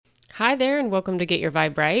Hi there, and welcome to Get Your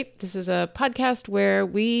Vibe Right. This is a podcast where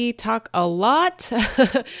we talk a lot,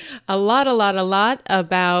 a lot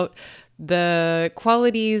about the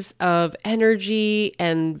qualities of energy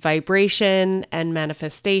and vibration and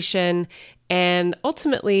manifestation, and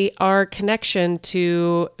ultimately our connection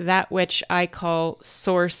to that which I call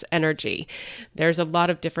source energy. There's a lot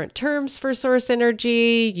of different terms for source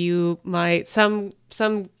energy. Some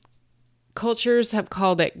cultures have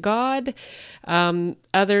called it God.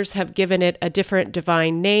 Others have given it a different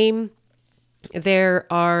divine name. There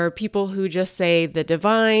are people who just say the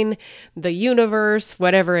divine, the universe,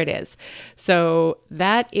 whatever it is. So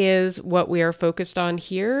that is what we are focused on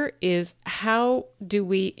here, is how do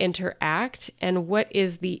we interact and what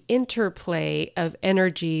is the interplay of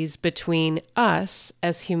energies between us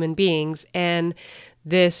as human beings and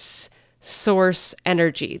this source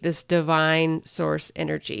energy, this divine source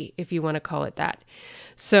energy, if you want to call it that.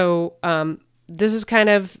 So this is kind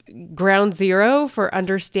of ground zero for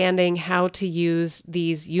understanding how to use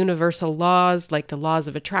these universal laws, like the laws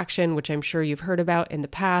of attraction, which I'm sure you've heard about in the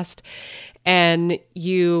past. And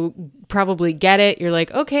you probably get it. You're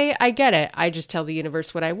like, okay, I get it. I just tell the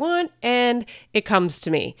universe what I want and it comes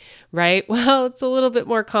to me, right? Well, it's a little bit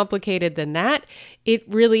more complicated than that. It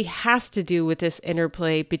really has to do with this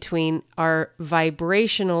interplay between our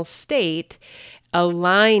vibrational state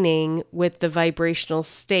aligning with the vibrational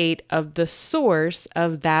state of the source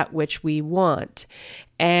of that which we want.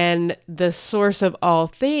 And the source of all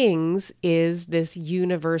things is this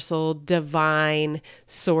universal divine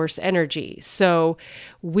source energy. So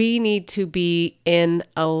we need to be in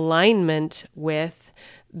alignment with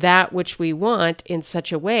that which we want in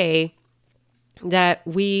such a way that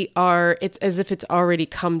it's as if it's already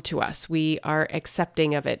come to us. We are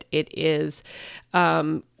accepting of it. It is,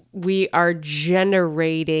 we are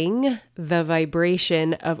generating the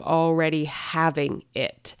vibration of already having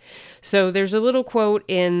it. So there's a little quote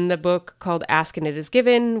in the book called Ask and It Is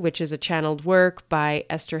Given, which is a channeled work by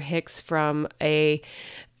Esther Hicks from an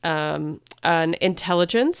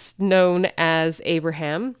intelligence known as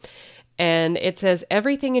Abraham. And it says,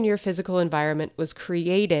 everything in your physical environment was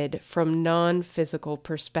created from non-physical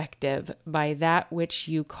perspective by that which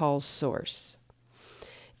you call source.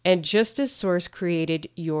 And just as source created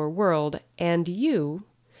your world and you,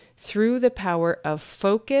 through the power of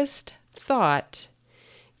focused thought,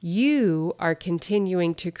 you are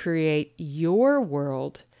continuing to create your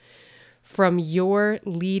world from your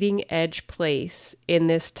leading edge place in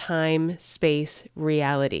this time-space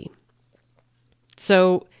reality.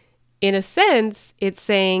 So, in a sense, it's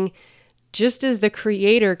saying, just as the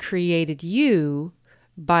Creator created you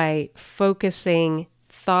by focusing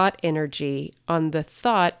thought energy on the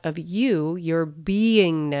thought of you, your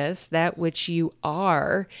beingness, that which you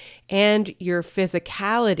are, and your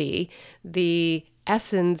physicality, the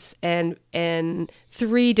essence and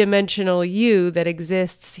three-dimensional you that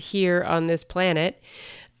exists here on this planet,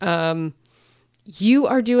 you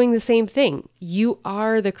are doing the same thing. You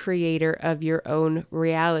are the creator of your own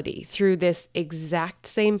reality through this exact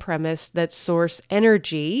same premise that source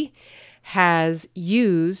energy has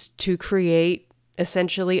used to create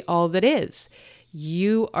essentially all that is.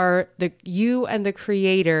 You and the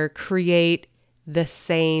creator create the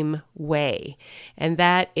same way. And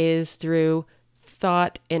that is through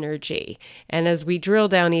thought energy. And as we drill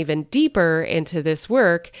down even deeper into this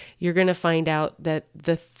work, you're going to find out that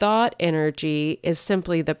the thought energy is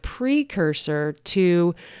simply the precursor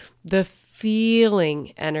to the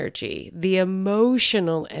feeling energy, the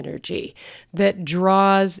emotional energy that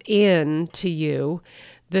draws in to you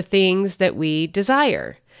the things that we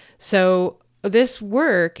desire. So this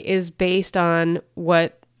work is based on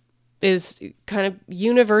what is kind of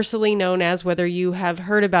universally known as, whether you have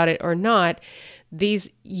heard about it or not, these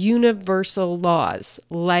universal laws,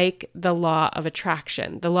 like the law of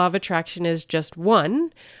attraction. The law of attraction is just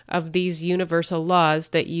one of these universal laws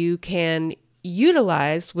that you can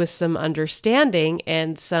utilize with some understanding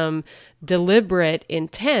and some deliberate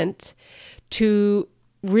intent to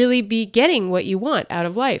really be getting what you want out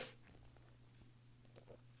of life.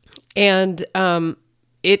 And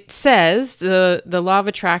it says, the law of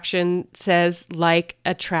attraction says like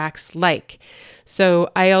attracts like.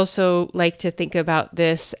 So I also like to think about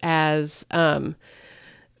this as being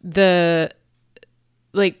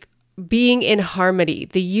in harmony.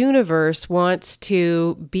 The universe wants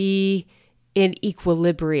to be in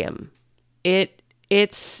equilibrium.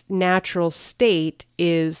 Its natural state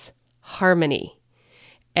is harmony.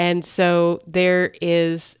 And so there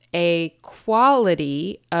is a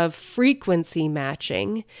quality of frequency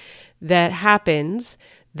matching that happens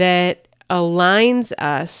that aligns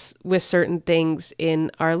us with certain things in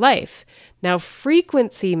our life. Now,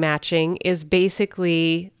 frequency matching is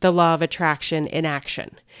basically the law of attraction in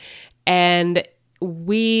action. And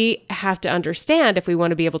we have to understand, if we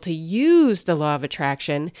want to be able to use the law of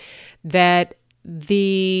attraction, that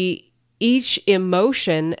each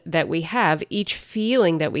emotion that we have, each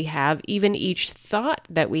feeling that we have, even each thought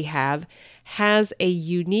that we have, has a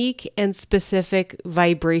unique and specific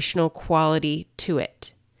vibrational quality to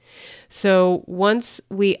it. So once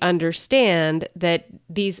we understand that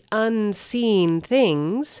these unseen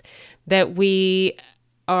things that we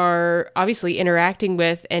are obviously interacting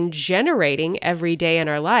with and generating every day in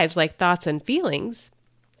our lives, like thoughts and feelings,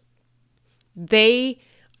 they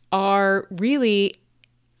are really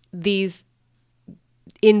these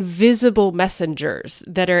invisible messengers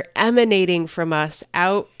that are emanating from us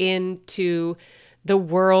out into the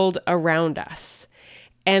world around us.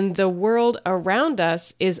 And the world around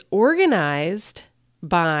us is organized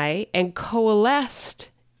by and coalesced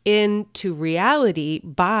into reality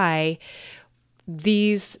by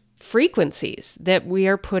these frequencies that we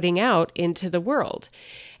are putting out into the world.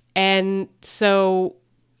 And so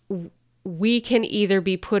we can either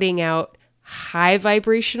be putting out high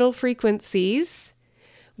vibrational frequencies,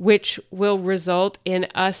 which will result in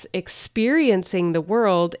us experiencing the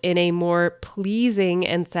world in a more pleasing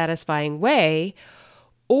and satisfying way,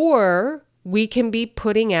 or we can be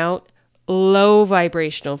putting out low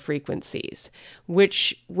vibrational frequencies,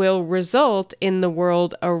 which will result in the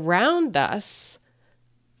world around us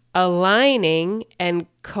aligning and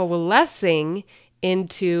coalescing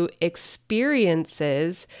into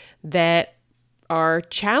experiences that are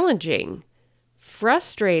challenging,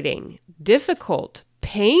 frustrating, difficult,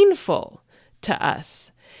 painful to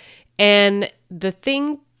us. And the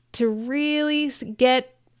thing to really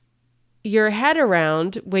get your head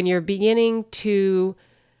around when you're beginning to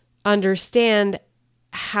understand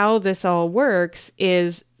how this all works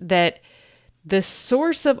is that the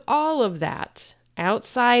source of all of that,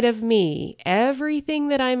 outside of me, everything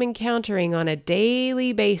that I'm encountering on a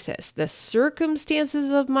daily basis, the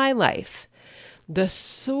circumstances of my life, the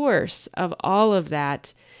source of all of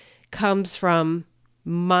that comes from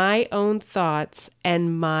my own thoughts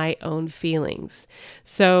and my own feelings.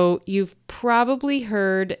 So you've probably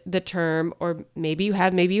heard the term, or maybe you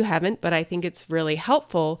have, maybe you haven't, but I think it's really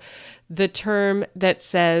helpful, the term that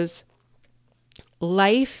says,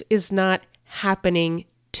 life is not happening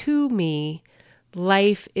to me,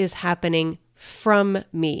 life is happening from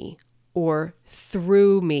me or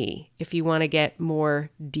through me, if you want to get more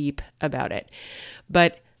deep about it.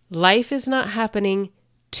 But life is not happening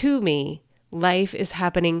to me, life is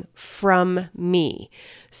happening from me.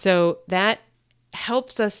 So that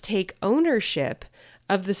helps us take ownership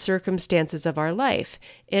of the circumstances of our life.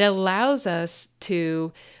 It allows us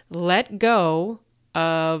to let go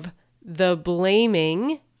of the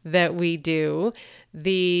blaming that we do,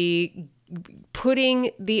 the putting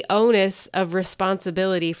the onus of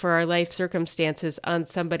responsibility for our life circumstances on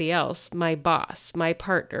somebody else, my boss, my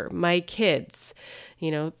partner, my kids,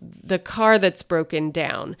 the car that's broken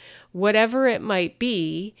down, whatever it might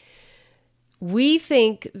be. We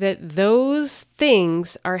think that those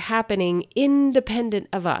things are happening independent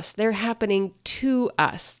of us. They're happening to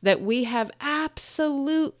us, that we have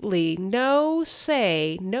absolutely no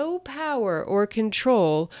say, no power or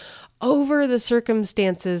control over the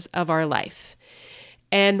circumstances of our life.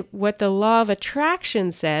 And what the law of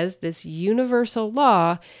attraction says, this universal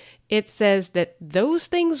law, it says that those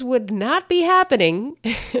things would not be happening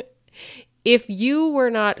if you were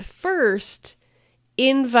not first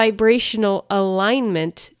in vibrational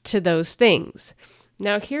alignment to those things.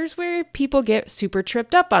 Now, here's where people get super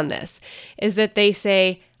tripped up on this, is that they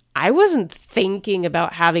say, I wasn't thinking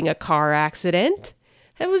about having a car accident.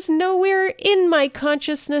 It was nowhere in my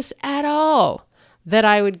consciousness at all that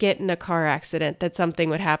I would get in a car accident, that something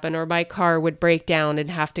would happen, or my car would break down and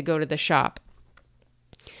have to go to the shop.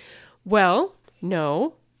 Well,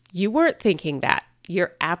 no, you weren't thinking that.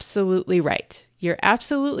 You're absolutely right. You're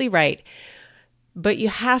absolutely right. But you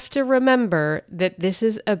have to remember that this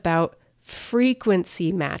is about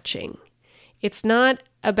frequency matching. It's not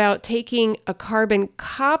about taking a carbon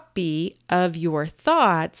copy of your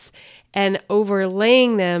thoughts and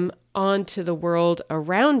overlaying them onto the world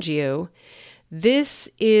around you. This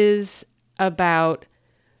is about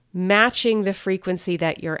matching the frequency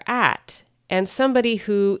that you're at. And somebody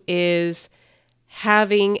who is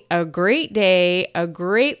having a great day,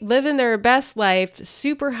 living their best life,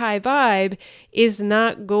 super high vibe, is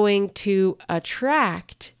not going to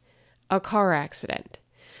attract a car accident.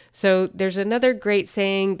 So there's another great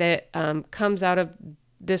saying that comes out of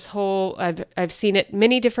this whole, I've seen it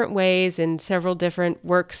many different ways in several different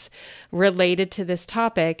works related to this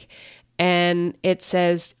topic. And it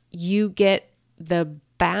says you get the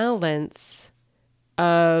balance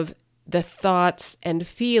of the thoughts and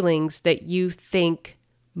feelings that you think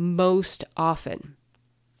most often.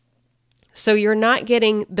 So you're not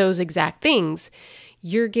getting those exact things.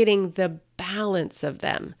 You're getting the balance of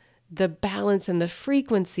them, the balance and the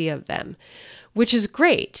frequency of them, which is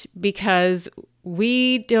great because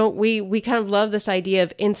we kind of love this idea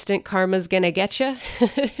of instant karma's gonna get you.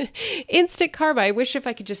 Instant karma. I wish if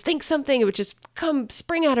I could just think something, it would just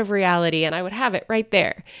spring out of reality and I would have it right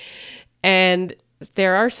there. And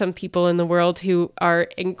there are some people in the world who are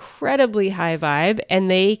incredibly high vibe and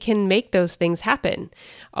they can make those things happen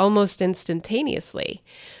almost instantaneously.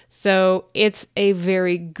 So it's a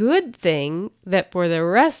very good thing that for the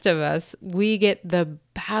rest of us, we get the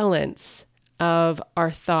balance of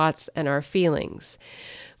our thoughts and our feelings,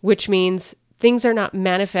 which means things are not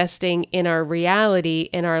manifesting in our reality,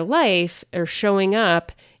 in our life, or showing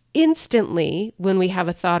up instantly when we have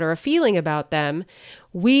a thought or a feeling about them.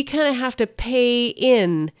 We kind of have to pay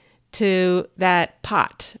in to that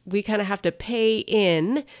pot. We kind of have to pay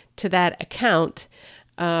in to that account.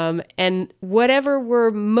 And whatever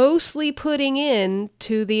we're mostly putting in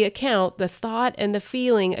to the account, the thought and the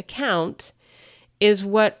feeling account, is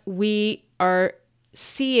what we are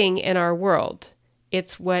seeing in our world.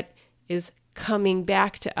 It's what is coming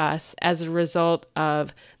back to us as a result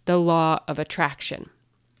of the law of attraction.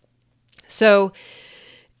 So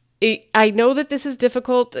I know that this is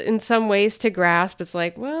difficult in some ways to grasp. It's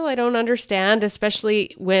like, well, I don't understand,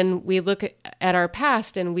 especially when we look at our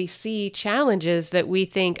past and we see challenges that we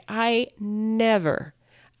think, I never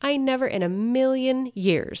in a million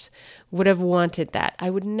years would have wanted that.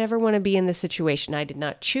 I would never want to be in this situation. I did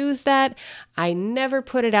not choose that. I never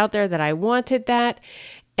put it out there that I wanted that.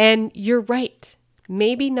 And you're right.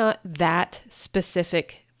 Maybe not that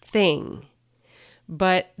specific thing,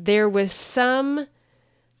 but there was some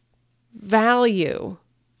value,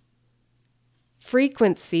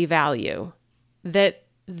 frequency value that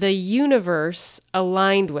the universe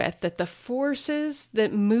aligned with, that the forces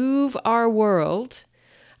that move our world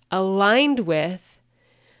aligned with,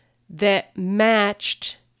 that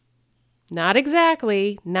matched, not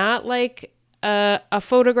exactly, not like a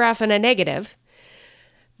photograph and a negative,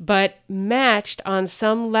 but matched on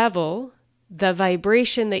some level the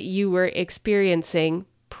vibration that you were experiencing,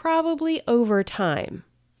 probably over time.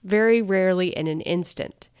 Very rarely in an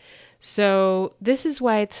instant. So this is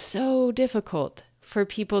why it's so difficult for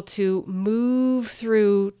people to move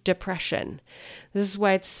through depression. This is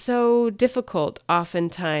why it's so difficult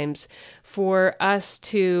oftentimes for us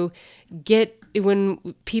to get, when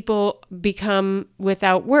people become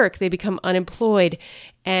without work, they become unemployed,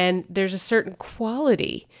 and there's a certain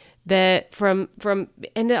quality that from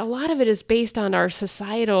and a lot of it is based on our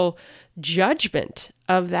societal judgment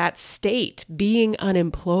of that state, being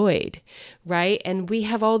unemployed, right? And we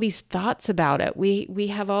have all these thoughts about it. We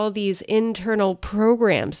have all these internal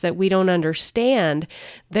programs that we don't understand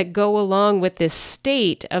that go along with this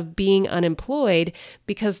state of being unemployed,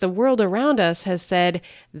 because the world around us has said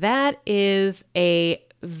that is a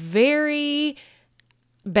very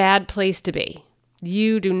bad place to be.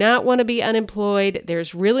 You do not want to be unemployed.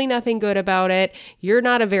 There's really nothing good about it. You're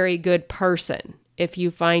not a very good person if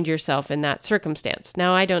you find yourself in that circumstance.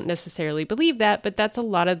 Now, I don't necessarily believe that, but that's a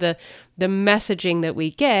lot of the messaging that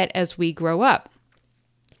we get as we grow up.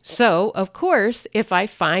 So, of course, if I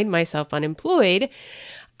find myself unemployed,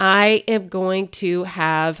 I am going to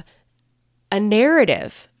have a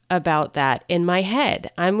narrative about that in my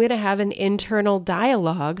head. I'm going to have an internal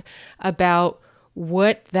dialogue about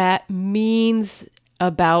what that means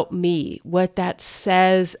about me, what that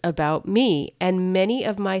says about me. And many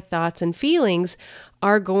of my thoughts and feelings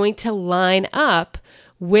are going to line up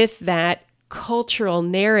with that cultural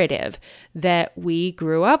narrative that we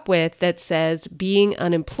grew up with that says being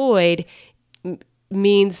unemployed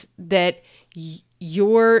means that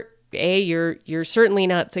you're certainly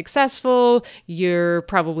not successful. You're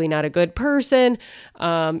probably not a good person.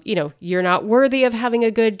 You're not worthy of having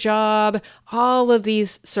a good job. All of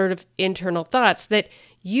these sort of internal thoughts that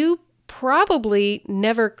you probably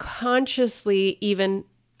never consciously even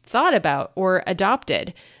thought about or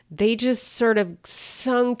adopted. They just sort of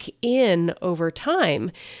sunk in over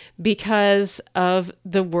time because of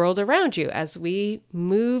the world around you. As we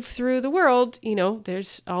move through the world,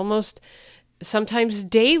 there's almost sometimes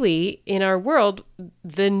daily in our world,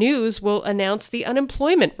 the news will announce the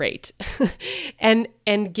unemployment rate and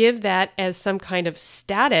give that as some kind of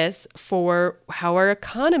status for how our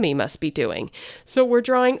economy must be doing. So we're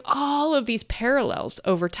drawing all of these parallels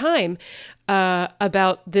over time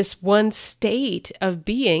about this one state of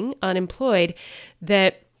being unemployed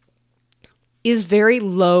that is very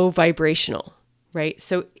low vibrational, right?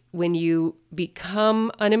 So when you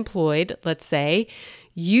become unemployed, let's say,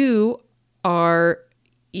 you are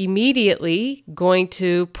immediately going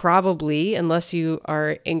to probably, unless you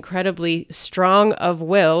are incredibly strong of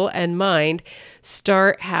will and mind,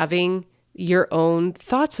 start having your own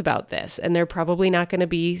thoughts about this. And they're probably not going to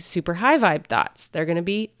be super high vibe thoughts. They're going to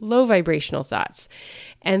be low vibrational thoughts.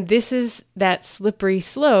 And this is that slippery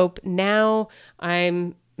slope. Now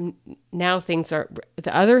the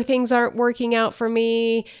other things aren't working out for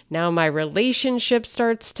me. Now my relationship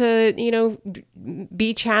starts to,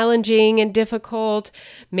 be challenging and difficult.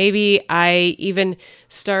 Maybe I even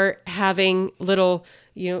start having little,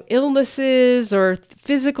 illnesses or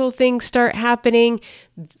physical things start happening.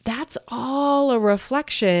 That's all a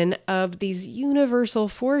reflection of these universal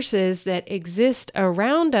forces that exist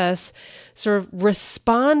around us, sort of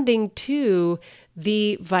responding to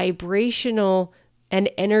the vibrational and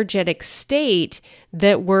energetic state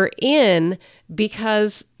that we're in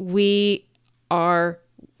because we are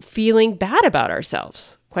feeling bad about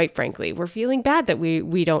ourselves, quite frankly. We're feeling bad that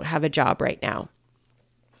we don't have a job right now.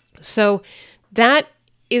 So that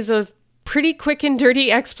is a pretty quick and dirty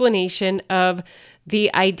explanation of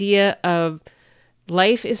the idea of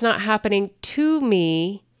life is not happening to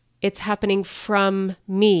me, it's happening from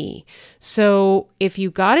me. So if you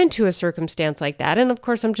got into a circumstance like that, and of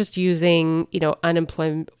course I'm just using,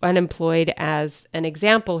 unemployed as an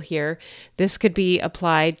example here, this could be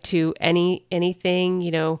applied to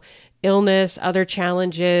anything, illness, other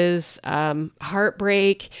challenges,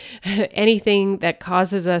 heartbreak, anything that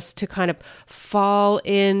causes us to kind of fall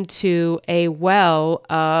into a well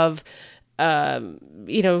of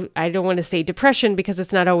I don't want to say depression because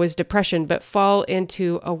it's not always depression, but fall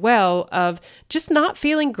into a well of just not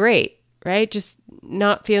feeling great, right? Just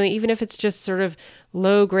not feeling, even if it's just sort of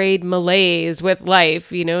low grade malaise with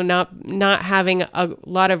life, not having a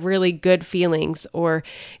lot of really good feelings or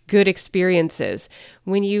good experiences.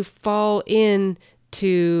 When you fall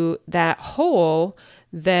into that hole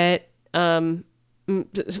that,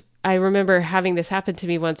 I remember having this happen to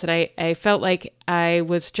me once, and I felt like I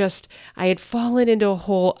had fallen into a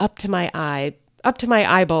hole up to my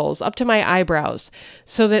eyeballs, up to my eyebrows,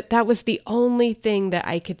 so that was the only thing that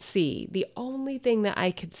I could see. The only thing that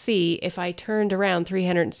I could see if I turned around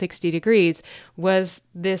 360 degrees was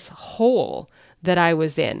this hole that I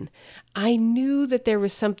was in. I knew that there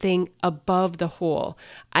was something above the hole.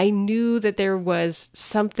 I knew that there was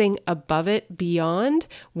something above it beyond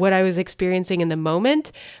what I was experiencing in the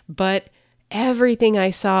moment, but everything I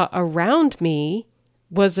saw around me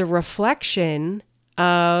was a reflection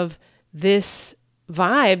of this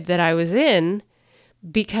vibe that I was in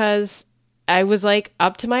because I was like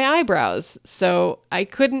up to my eyebrows. So I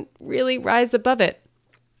couldn't really rise above it.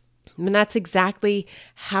 And that's exactly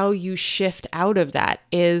how you shift out of that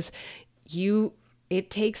it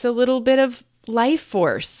takes a little bit of life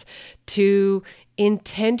force to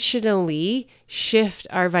intentionally shift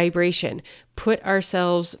our vibration, put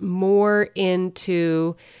ourselves more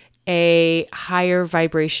into a higher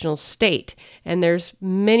vibrational state. And there's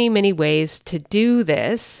many, many ways to do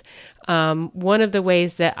this. One of the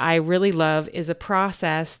ways that I really love is a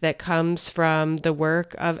process that comes from the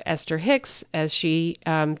work of Esther Hicks as she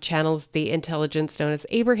channels the intelligence known as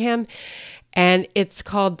Abraham. And it's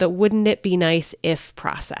called the Wouldn't It Be Nice If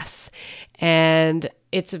process. And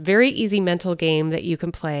it's a very easy mental game that you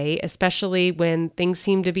can play, especially when things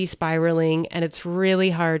seem to be spiraling and it's really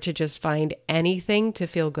hard to just find anything to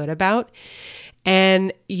feel good about.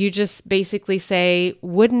 And you just basically say,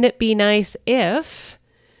 wouldn't it be nice if,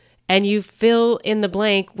 and you fill in the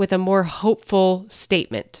blank with a more hopeful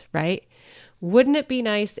statement, right? Wouldn't it be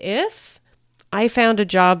nice if I found a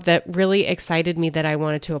job that really excited me that I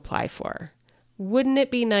wanted to apply for? Wouldn't it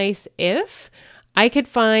be nice if I could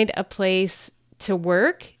find a place to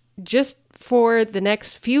work just for the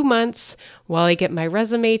next few months while I get my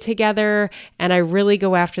resume together and I really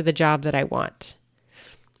go after the job that I want?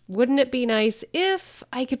 Wouldn't it be nice if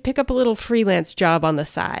I could pick up a little freelance job on the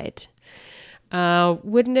side?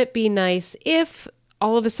 Wouldn't it be nice if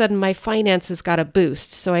all of a sudden my finances got a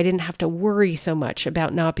boost so I didn't have to worry so much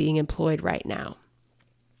about not being employed right now?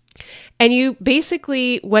 And you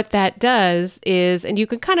basically, what that does is, and you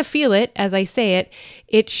can kind of feel it as I say it,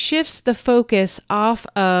 it shifts the focus off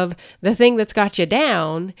of the thing that's got you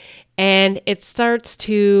down And it starts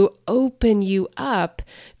to open you up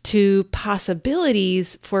to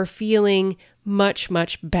possibilities for feeling much,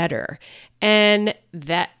 much better. And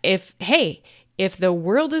that if the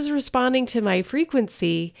world is responding to my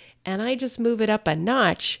frequency and I just move it up a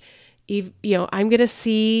notch, I'm going to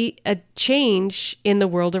see a change in the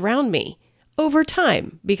world around me over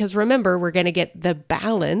time. Because remember, we're going to get the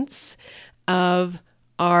balance of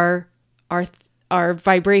our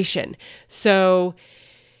vibration. So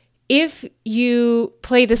if you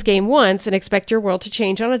play this game once and expect your world to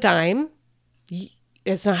change on a dime,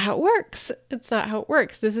 it's not how it works. It's not how it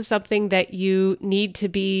works. This is something that you need to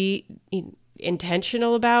be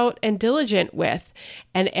intentional about and diligent with.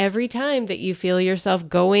 And every time that you feel yourself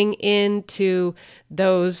going into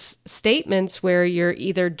those statements where you're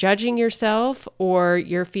either judging yourself or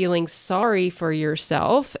you're feeling sorry for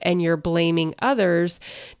yourself and you're blaming others,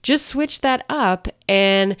 just switch that up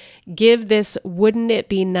and give this "wouldn't it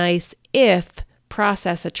be nice if"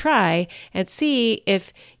 process a try and see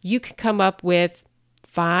if you can come up with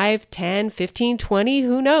 5, 10, 15, 20,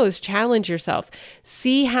 who knows? Challenge yourself.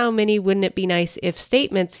 See how many "wouldn't it be nice if"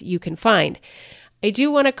 statements you can find. I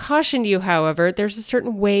do want to caution you, however, there's a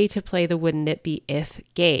certain way to play the "wouldn't it be if"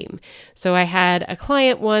 game. So I had a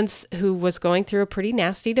client once who was going through a pretty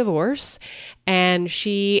nasty divorce, and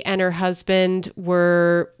she and her husband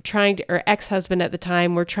or ex-husband at the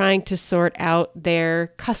time, were trying to sort out their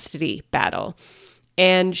custody battle.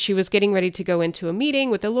 And she was getting ready to go into a meeting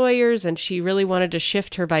with the lawyers, and she really wanted to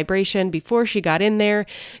shift her vibration before she got in there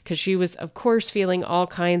because she was, of course, feeling all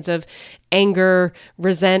kinds of anger,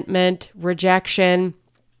 resentment, rejection,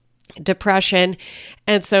 depression.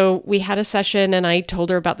 And so we had a session and I told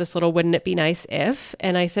her about this little "wouldn't it be nice if,"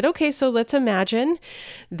 and I said, okay, so let's imagine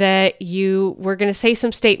that you were going to say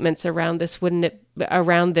some statements around this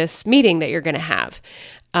around this meeting that you're going to have.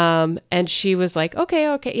 And she was like, okay,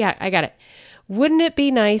 yeah, I got it. Wouldn't it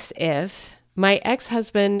be nice if my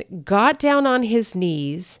ex-husband got down on his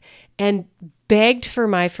knees and begged for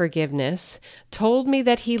my forgiveness, told me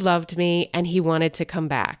that he loved me and he wanted to come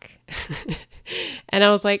back? And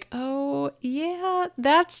I was like, oh yeah,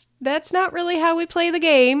 that's not really how we play the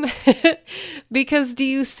game. Because do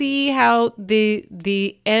you see how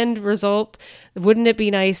the end result, wouldn't it be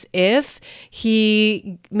nice if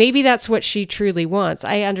maybe that's what she truly wants.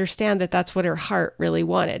 I understand that that's what her heart really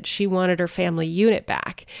wanted. She wanted her family unit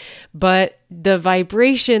back. But the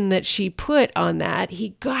vibration that she put on that, he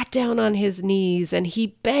got down on his knees and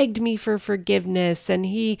he begged me for forgiveness and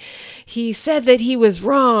he said that he was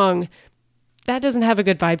wrong. That doesn't have a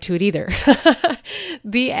good vibe to it either.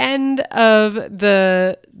 The end of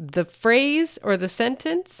the phrase or the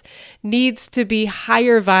sentence needs to be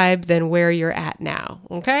higher vibe than where you're at now.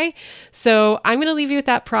 Okay. So I'm going to leave you with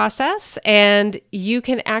that process, and you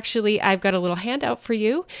can I've got a little handout for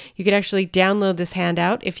you. You can actually download this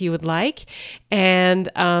handout if you would like, and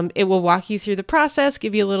it will walk you through the process,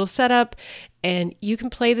 give you a little setup. And you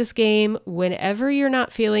can play this game whenever you're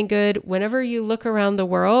not feeling good, whenever you look around the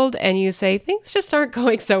world and you say, things just aren't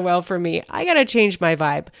going so well for me. I got to change my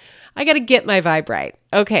vibe. I got to get my vibe right.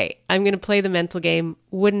 Okay, I'm going to play the mental game.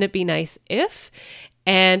 Wouldn't it be nice if?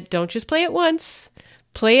 And don't just play it once.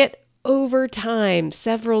 Play it over time,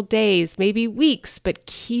 several days, maybe weeks, but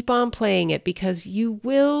keep on playing it because you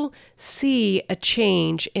will see a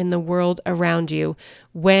change in the world around you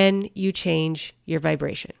when you change your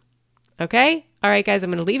vibration. Okay? All right, guys,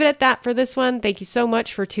 I'm going to leave it at that for this one. Thank you so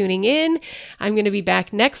much for tuning in. I'm going to be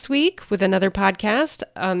back next week with another podcast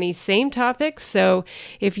on these same topics. So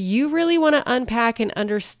if you really want to unpack and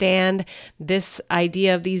understand this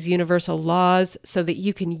idea of these universal laws so that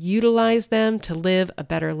you can utilize them to live a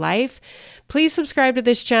better life, please subscribe to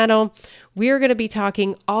this channel. We are going to be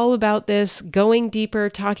talking all about this, going deeper,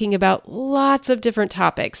 talking about lots of different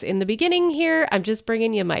topics. In the beginning here, I'm just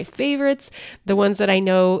bringing you my favorites, the ones that I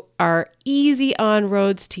know are easy on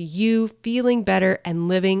roads to you feeling better and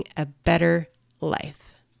living a better life.